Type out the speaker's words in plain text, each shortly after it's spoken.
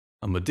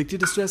I'm addicted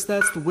to stress,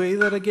 that's the way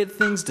that I get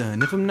things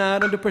done. If I'm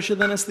not under pressure,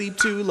 then I sleep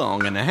too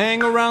long. And I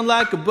hang around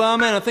like a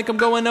bum, and I think I'm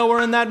going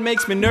nowhere, and that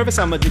makes me nervous.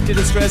 I'm addicted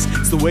to stress,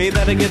 it's the way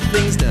that I get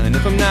things done.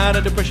 If I'm not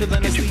under pressure,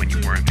 then I sleep when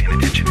you weren't paying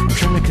attention. I'm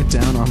trying to cut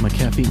down on my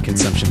caffeine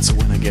consumption, so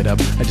when I get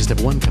up, I just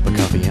have one cup of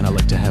coffee, and I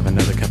like to have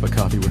another cup of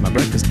coffee with my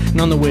breakfast.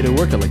 And on the way to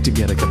work, I like to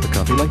get a cup of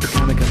coffee, like the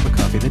kind of cup of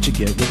coffee that you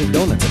get with a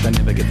donut. If I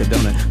never get the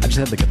donut, I just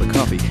have the cup of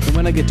coffee. And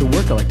when I get to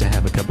work, I like to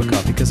have a cup of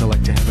coffee, because I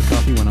like to have a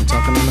coffee when I'm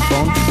talking on the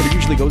phone. But it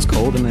usually goes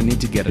cold, and I need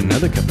to get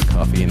another cup of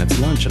coffee, and it's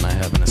lunch, and I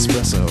have an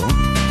espresso.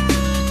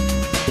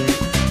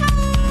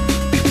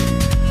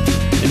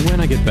 And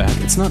when I get back,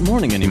 it's not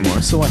morning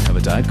anymore, so I have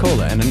a Diet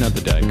Cola and another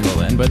Diet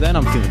Cola, and by then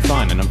I'm feeling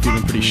fine, and I'm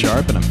feeling pretty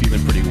sharp, and I'm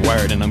feeling pretty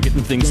wired, and I'm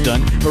getting things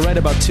done. But right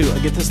about 2, I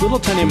get this little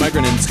tiny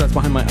migraine, and it starts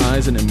behind my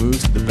eyes, and it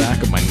moves to the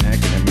back of my neck,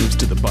 and it moves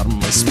to the bottom of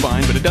my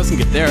spine, but it doesn't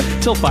get there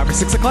till 5 or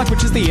 6 o'clock,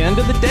 which is the end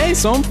of the day,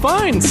 so I'm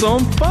fine, so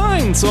I'm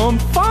fine, so I'm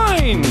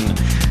fine.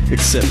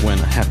 Except when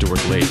I have to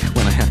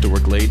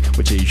work late,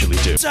 which I usually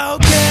do. So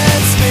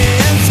kiss me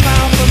and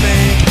smile for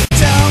me.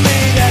 Tell me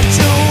that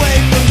you'll wait.